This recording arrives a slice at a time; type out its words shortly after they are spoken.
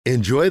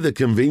Enjoy the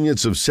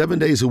convenience of 7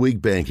 days a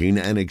week banking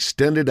and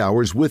extended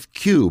hours with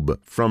Cube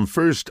from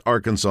First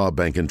Arkansas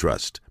Bank and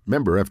Trust.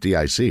 Member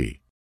FDIC.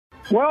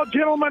 Well,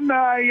 gentlemen,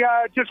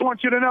 I just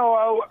want you to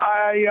know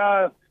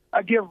I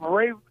give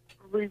rave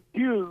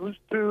reviews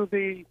to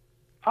the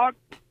Hot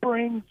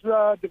Springs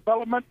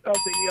development of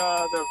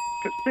the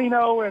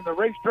casino and the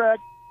racetrack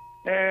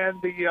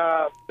and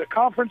the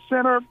conference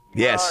center.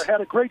 Yes,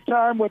 had a great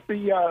time with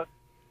the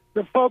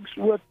folks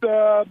with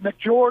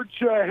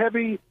McGeorge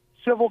Heavy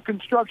Civil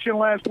Construction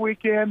last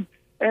weekend,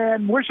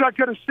 and wish I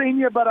could have seen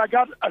you, but I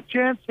got a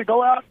chance to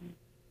go out and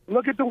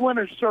look at the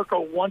winner's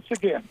circle once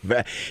again.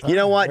 You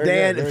know what,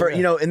 Dan?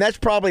 Good. And that's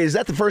probably, is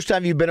that the first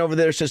time you've been over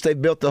there since they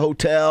built the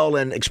hotel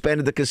and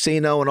expanded the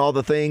casino and all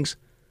the things?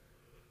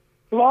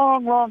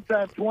 Long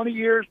time, 20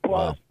 years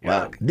plus.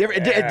 Wow.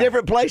 A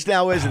different place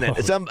now, isn't it?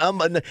 It's,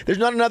 there's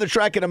not another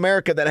track in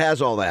America that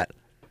has all that.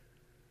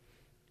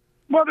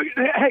 Well,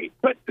 hey,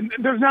 but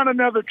there's not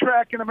another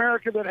track in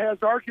America that has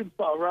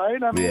Arkansas,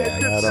 right? I mean,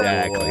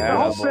 exactly. The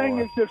whole thing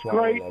is just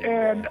great.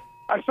 And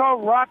I saw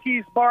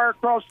Rocky's Bar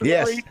across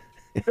the street.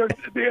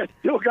 They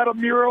still got a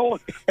mural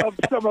of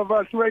some of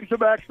us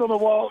Razorbacks on the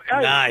wall. Hey,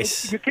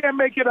 nice. You can't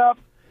make it up.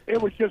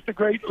 It was just a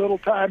great little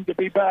time to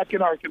be back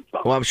in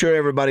Arkansas. Well, I'm sure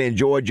everybody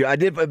enjoyed you. I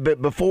did, but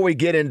before we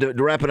get into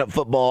wrapping up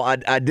football,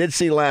 I did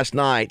see last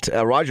night,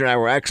 Roger and I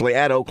were actually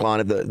at Oaklawn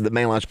at the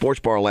Mainline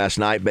Sports Bar last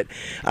night, but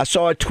I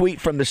saw a tweet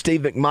from the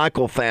Steve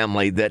McMichael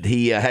family that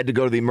he had to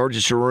go to the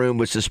emergency room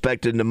with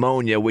suspected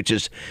pneumonia, which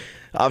is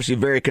obviously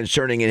very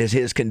concerning in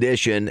his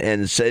condition,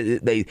 and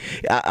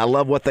I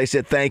love what they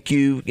said. Thank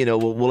you. You know,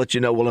 we'll let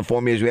you know. We'll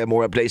inform you as we have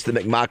more updates. The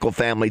McMichael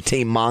family,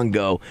 Team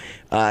Mongo.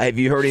 Have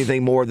you heard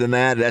anything more than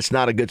that? That's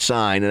not a good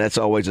sign, and that's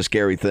always a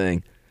scary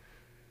thing.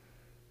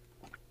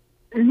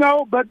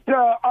 No, but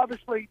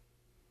obviously,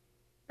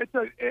 it's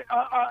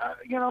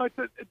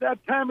that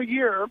time of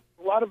year. A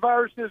lot of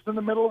viruses in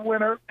the middle of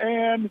winter,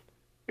 and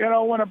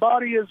when a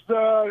body is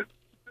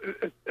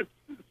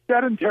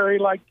sedentary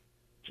like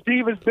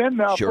Steve has been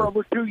now for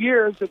over 2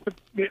 years, it's a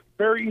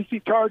very easy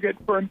target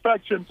for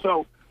infection.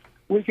 So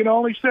we can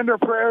only send our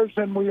prayers,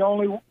 and we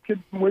only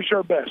can wish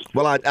our best.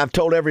 Well, I've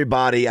told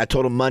everybody, I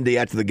told them Monday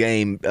after the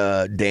game,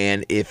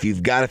 Dan, if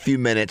you've got a few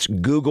minutes,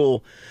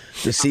 Google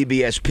the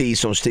CBS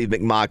piece on Steve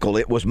McMichael.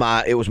 It was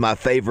my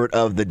favorite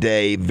of the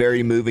day.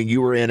 Very moving.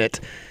 You were in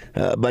it.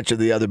 A bunch of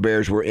the other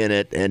Bears were in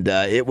it, and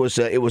it was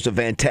a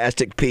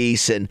fantastic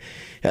piece. And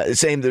the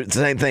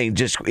same thing.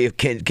 Just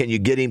can you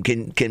get him?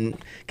 Can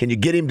you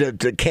get him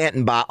to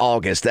Canton by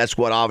August? That's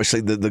what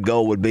obviously the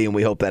goal would be, and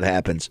we hope that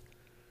happens.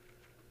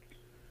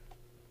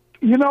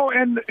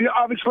 And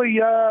obviously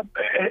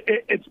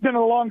it's been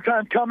a long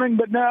time coming,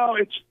 but now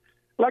it's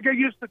like I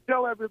used to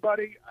tell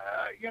everybody.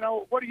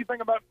 What do you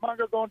think about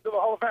Mongo going to the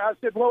Hall of Fame? I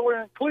said, well,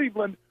 we're in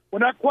Cleveland. We're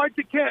not quite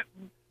to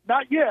Canton.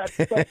 Not yet,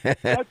 but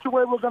that's the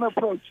way we're going to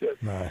approach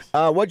it. Nice.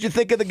 What'd you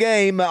think of the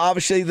game?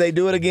 Obviously, they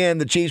do it again.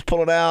 The Chiefs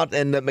pull it out,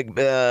 and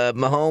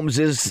Mahomes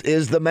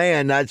is the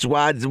man. That's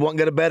why I wasn't going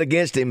to bet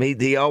against him.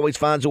 He always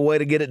finds a way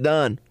to get it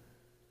done.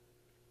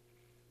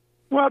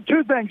 Well,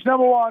 two things.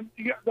 Number one,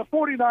 the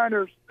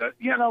 49ers,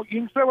 you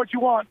can say what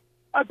you want.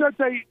 I thought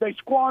they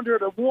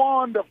squandered a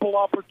wonderful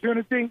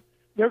opportunity.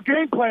 Their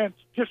game plans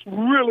just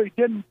really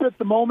didn't fit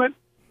the moment.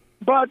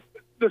 But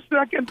the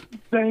second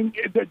thing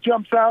that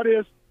jumps out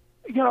is,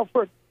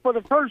 for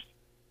the first,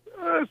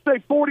 say,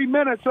 40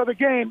 minutes of the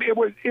game, it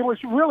was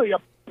really a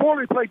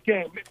poorly played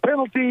game.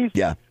 Penalties,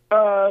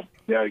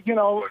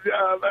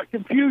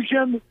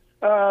 confusion.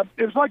 It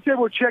was like they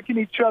were checking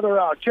each other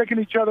out.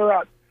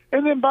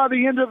 And then by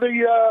the end of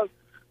the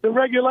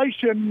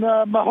regulation,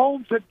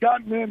 Mahomes had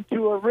gotten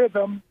into a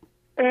rhythm,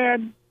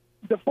 and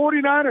the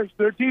 49ers,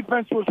 their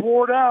defense was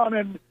wore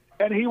down,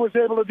 and he was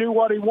able to do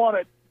what he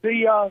wanted.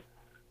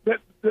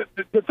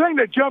 The thing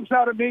that jumps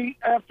out at me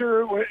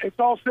after it's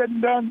all said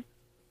and done,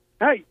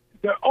 hey,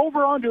 the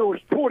over-under was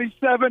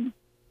 47.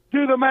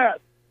 Do the math.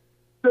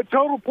 The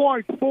total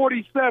points,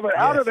 47.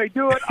 How do they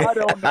do it? I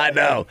don't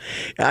know.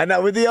 I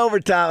know. With the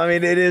overtime, I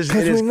mean, it is.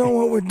 Because we know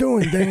what we're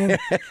doing, Dan.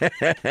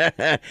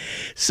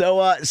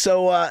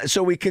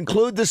 So we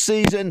conclude the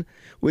season.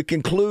 We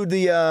conclude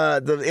the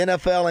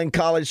NFL and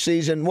college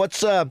season. What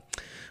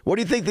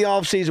do you think the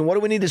offseason? What do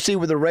we need to see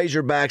with the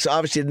Razorbacks?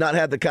 Obviously, did not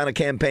have the kind of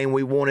campaign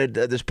we wanted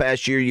this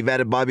past year. You've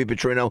added Bobby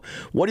Petrino.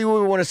 What do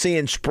we want to see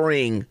in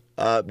spring,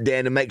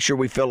 Dan, to make sure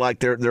we feel like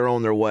they're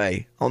on their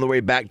way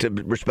back to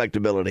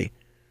respectability?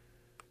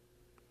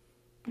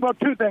 Well,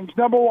 two things.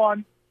 Number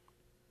one,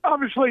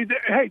 obviously,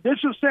 this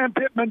is Sam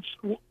Pittman's,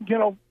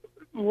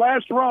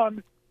 last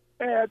run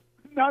at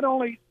not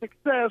only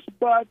success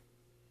but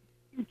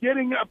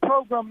getting a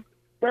program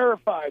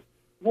verified.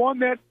 One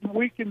that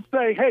we can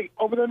say, hey,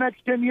 over the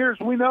next 10 years,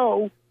 we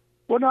know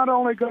we're not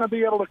only going to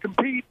be able to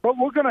compete, but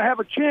we're going to have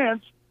a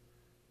chance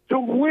to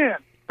win.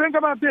 Think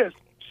about this.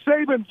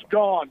 Saban's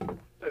gone.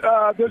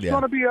 There's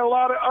going to be a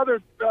lot of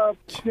other,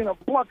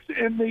 flux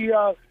in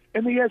the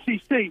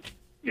SEC.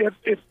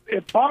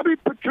 If Bobby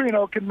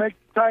Petrino can make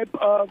the type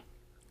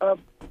of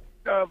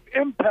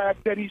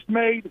impact that he's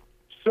made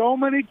so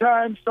many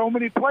times, so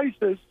many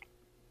places,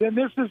 then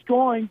this is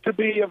going to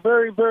be a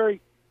very, very,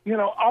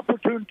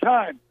 opportune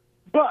time.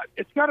 But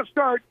it's got to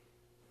start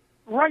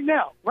right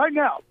now,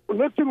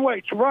 lifting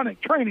weights, running,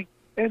 training,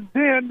 and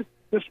then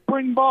the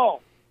spring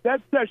ball,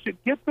 that session,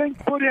 get things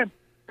put in.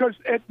 Because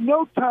at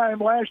no time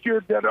last year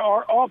did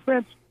our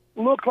offense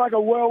look like a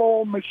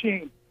well-oiled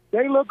machine.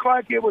 They look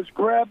like it was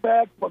grab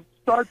back from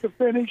start to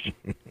finish,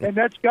 and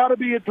that's got to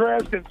be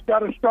addressed, and it's got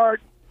to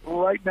start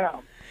right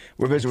now.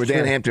 We're visiting with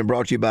Dan Hampton,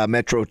 brought to you by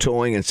Metro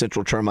Towing and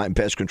Central Termite and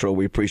Pest Control.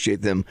 We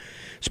appreciate them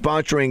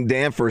sponsoring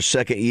Dan for a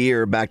second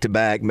year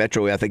back-to-back.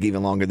 Metro, I think,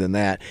 even longer than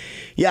that.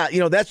 Yeah,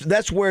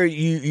 that's where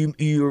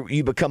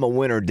you become a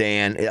winner,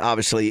 Dan. It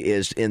obviously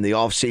is in the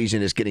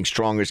off-season. It's getting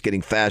stronger. It's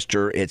getting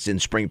faster. It's in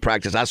spring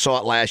practice. I saw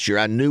it last year.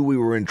 I knew we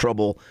were in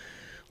trouble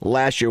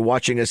last year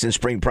watching us in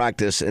spring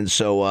practice, and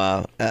so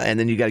and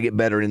then you got to get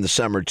better in the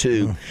summer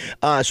too.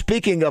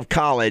 Speaking of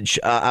college,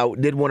 I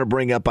did want to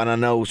bring up, and I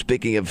know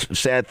speaking of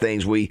sad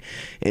things,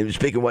 and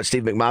speaking of what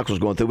Steve McMichael's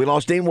going through, we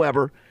lost Dean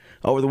Weber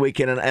over the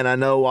weekend, and I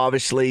know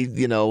obviously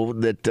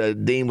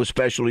that Dean was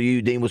special to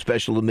you, Dean was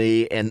special to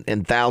me,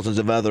 and thousands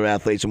of other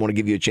athletes. I want to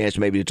give you a chance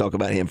maybe to talk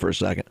about him for a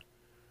second.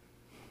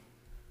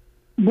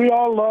 We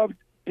all loved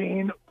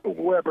Dean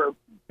Weber.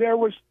 There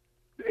was,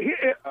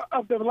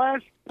 of the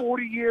last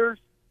 40 years,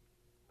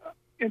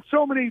 in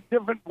so many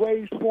different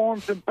ways,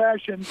 forms, and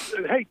fashions,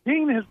 hey,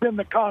 Dean has been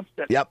the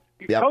constant. Yep.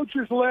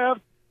 Coaches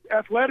left,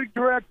 athletic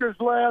directors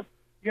left,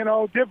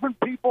 different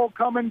people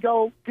come and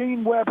go.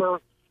 Dean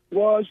Weber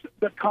was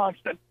the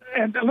constant.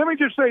 And let me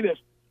just say this.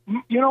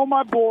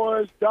 My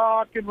boys,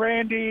 Doc and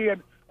Randy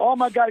and all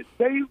my guys,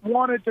 they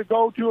wanted to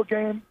go to a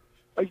game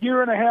a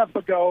year and a half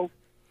ago,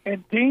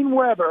 and Dean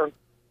Weber,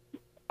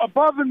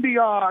 above and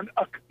beyond,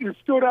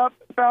 stood up,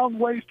 found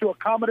ways to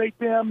accommodate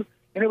them,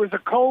 and it was a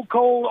cold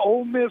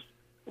Ole Miss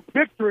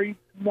victory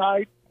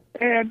night,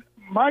 and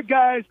my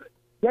guys,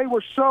 they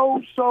were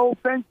so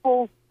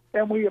thankful,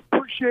 and we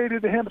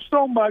appreciated him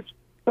so much.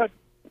 But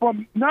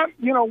from not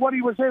what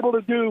he was able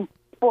to do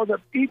for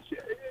each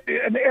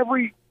and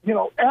every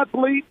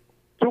athlete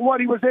to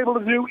what he was able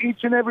to do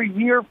each and every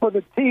year for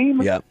the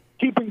team,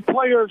 keeping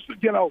players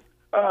in a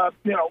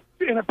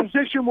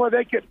position where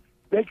they could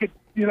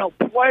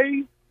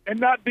play and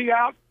not be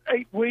out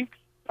 8 weeks,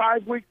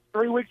 5 weeks,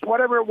 3 weeks,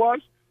 whatever it was.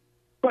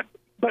 But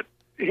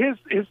his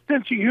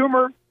sense of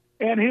humor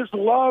and his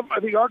love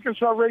of the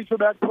Arkansas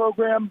Razorback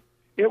program,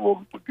 it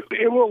will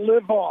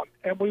live on,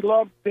 and we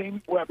love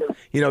Dean Weber.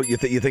 You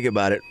think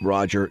about it,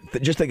 Roger.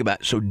 Just think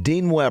about it. So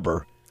Dean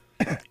Weber,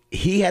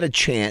 he had a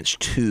chance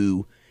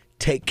to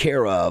take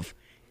care of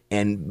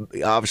and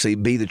obviously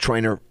be the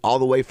trainer all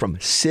the way from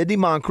Sidney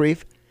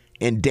Moncrief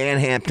and Dan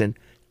Hampton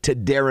to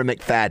Darren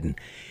McFadden.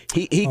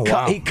 He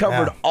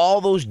covered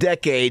all those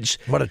decades.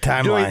 What a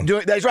timeline.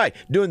 That's right.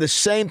 Doing the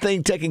same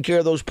thing, taking care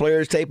of those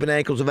players, taping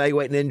ankles,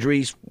 evaluating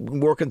injuries,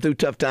 working through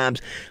tough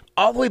times,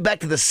 all the way back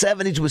to the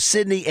 70s with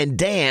Sidney and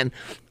Dan,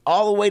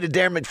 all the way to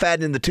Darren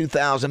McFadden in the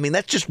 2000s. I mean,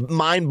 that's just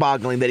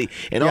mind-boggling that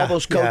all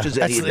those coaches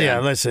that he had. Yeah,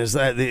 listen,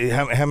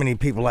 how many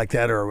people like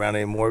that are around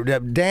anymore?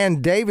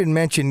 David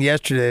mentioned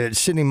yesterday that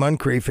Sidney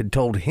Moncrief had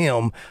told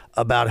him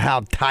about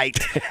how tight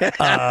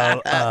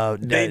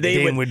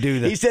Dean would do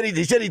that. He said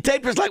he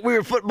taped us like we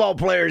were football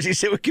players. He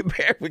said we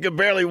could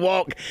barely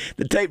walk.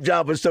 The tape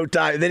job was so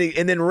tight.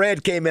 And then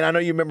Red came in. I know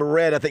you remember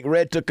Red. I think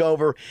Red took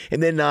over,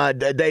 and then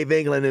Dave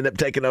England ended up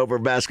taking over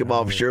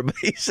basketball for sure. But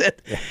he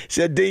said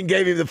Dean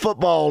gave him the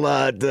football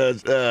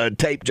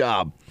tape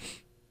job.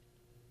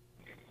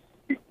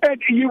 And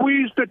we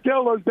used to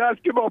tell those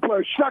basketball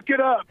players, "Suck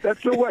it up."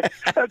 That's the way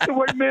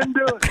men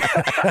do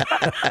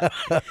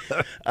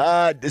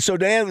it. So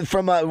Dan,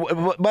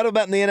 what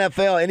about in the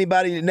NFL?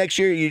 Anybody next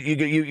year?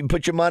 You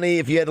put your money.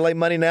 If you had to lay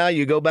money now,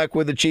 you go back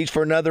with the Chiefs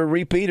for another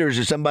repeat, or is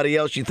there somebody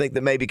else you think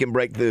that maybe can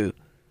break through?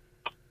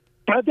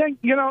 I think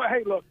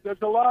hey, look,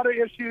 there's a lot of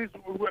issues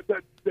with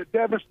the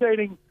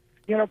devastating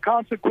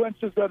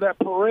consequences of that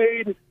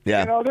parade.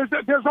 Yeah.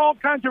 There's all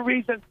kinds of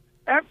reasons.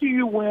 After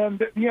you win,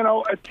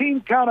 a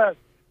team kind of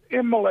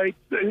immolates,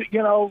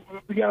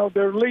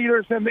 their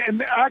leaders,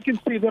 and I can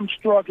see them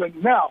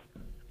struggling. Now,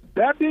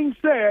 that being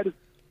said,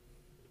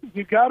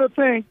 you got to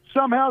think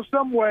somehow,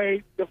 some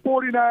way, the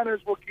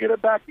 49ers will get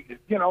it back,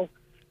 in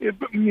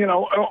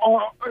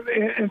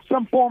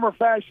some form or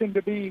fashion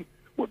to be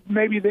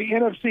maybe the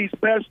NFC's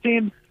best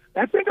team.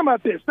 And think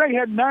about this: they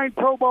had 9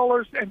 Pro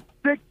Bowlers and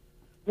 6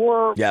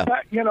 were,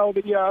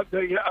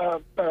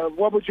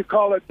 what would you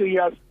call it?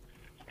 The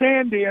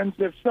stand-ins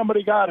if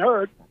somebody got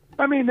hurt.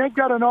 I mean, they've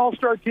got an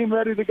all-star team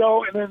ready to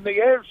go. And in the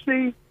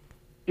AFC,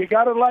 you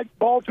got to like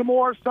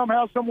Baltimore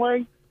somehow, some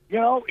way.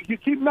 You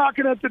keep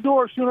knocking at the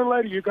door, sooner or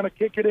later you're going to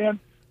kick it in.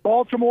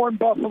 Baltimore and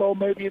Buffalo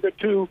may be the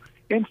 2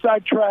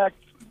 inside tracks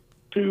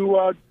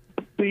to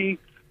the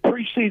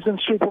preseason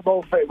Super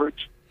Bowl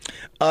favorites.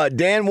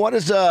 Dan, what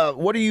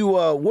do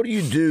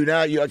you do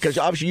now? Because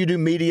obviously you do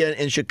media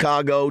in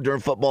Chicago during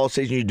football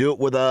season. You do it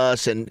with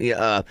us, and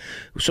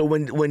so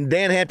when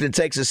Dan Hampton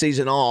takes the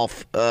season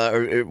off,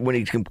 or when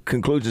he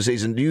concludes the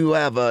season, do you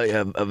have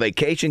a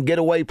vacation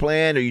getaway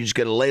plan, or you just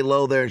going to lay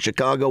low there in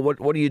Chicago?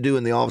 What do you do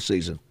in the off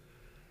season?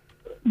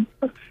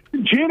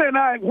 Gina and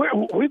I,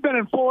 we've been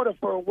in Florida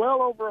for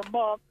well over a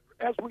month.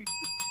 As we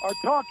are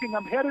talking,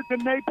 I'm headed to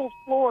Naples,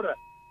 Florida,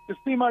 to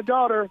see my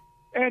daughter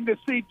and to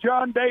see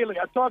John Daly.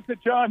 I talked to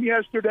John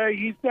yesterday.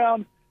 He's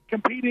down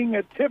competing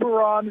at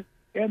Tiburon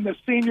in the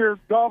senior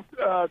golf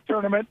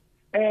tournament.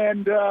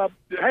 And,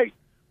 hey,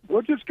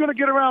 we're just going to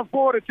get around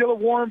Florida till it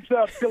warms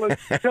up, till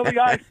the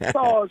ice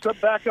thaws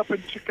back up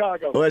in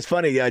Chicago. Well, it's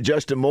funny.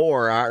 Justin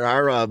Moore,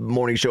 our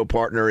morning show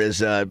partner,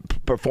 is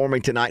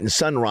performing tonight in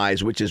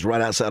Sunrise, which is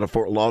right outside of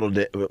Fort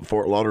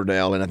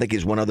Lauderdale, and I think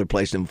he's one other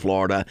place in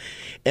Florida.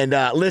 And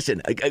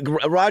listen,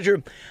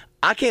 Roger,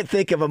 I can't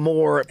think of a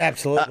more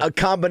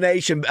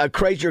a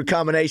crazier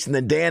combination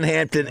than Dan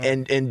Hampton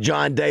and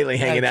John Daly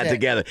hanging out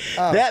together.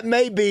 That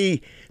may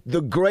be the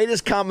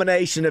greatest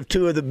combination of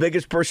two of the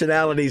biggest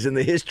personalities in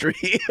the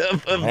history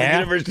of the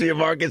University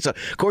of Arkansas.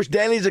 Of course,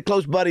 Daly's a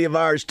close buddy of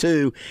ours,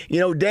 too. You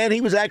know, Dan,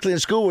 he was actually in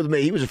school with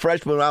me. He was a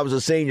freshman when I was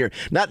a senior.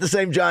 Not the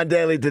same John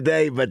Daly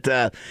today, but,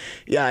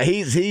 yeah,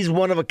 he's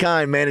one of a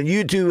kind, man. And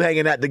you two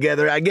hanging out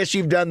together, I guess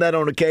you've done that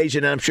on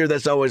occasion, and I'm sure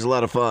that's always a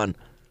lot of fun.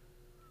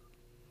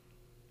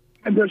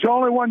 And there's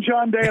only one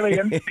John Daly,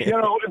 and, you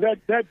know,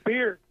 that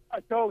beard, I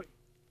told him,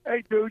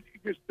 hey, dude,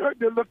 you're starting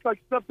to look like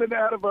something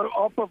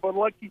off of a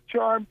Lucky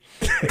Charms.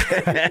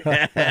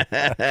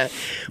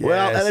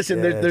 Well,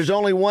 listen, there's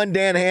only one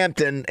Dan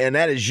Hampton, and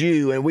that is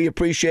you, and we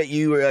appreciate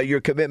you,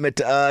 your commitment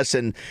to us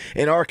and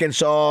in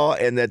Arkansas,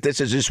 and that this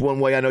is just one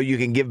way I know you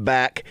can give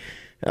back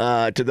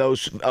to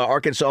those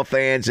Arkansas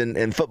fans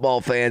and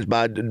football fans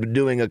by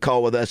doing a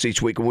call with us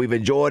each week, and we've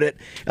enjoyed it.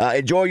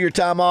 Enjoy your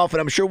time off, and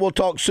I'm sure we'll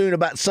talk soon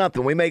about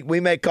something. We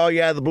may call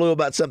you out of the blue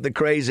about something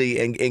crazy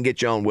and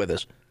get you on with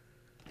us.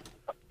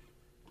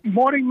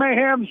 Morning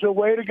Mayhem's the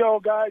way to go,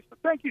 guys. But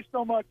thank you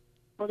so much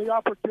for the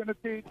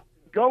opportunity.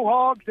 Go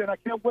Hogs, and I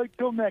can't wait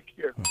till next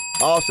year.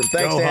 Awesome.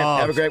 Thanks, Go Dan.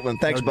 Hogs. Have a great one.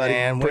 Thanks, buddy.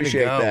 Dan.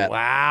 Appreciate that.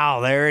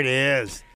 Wow, there it is.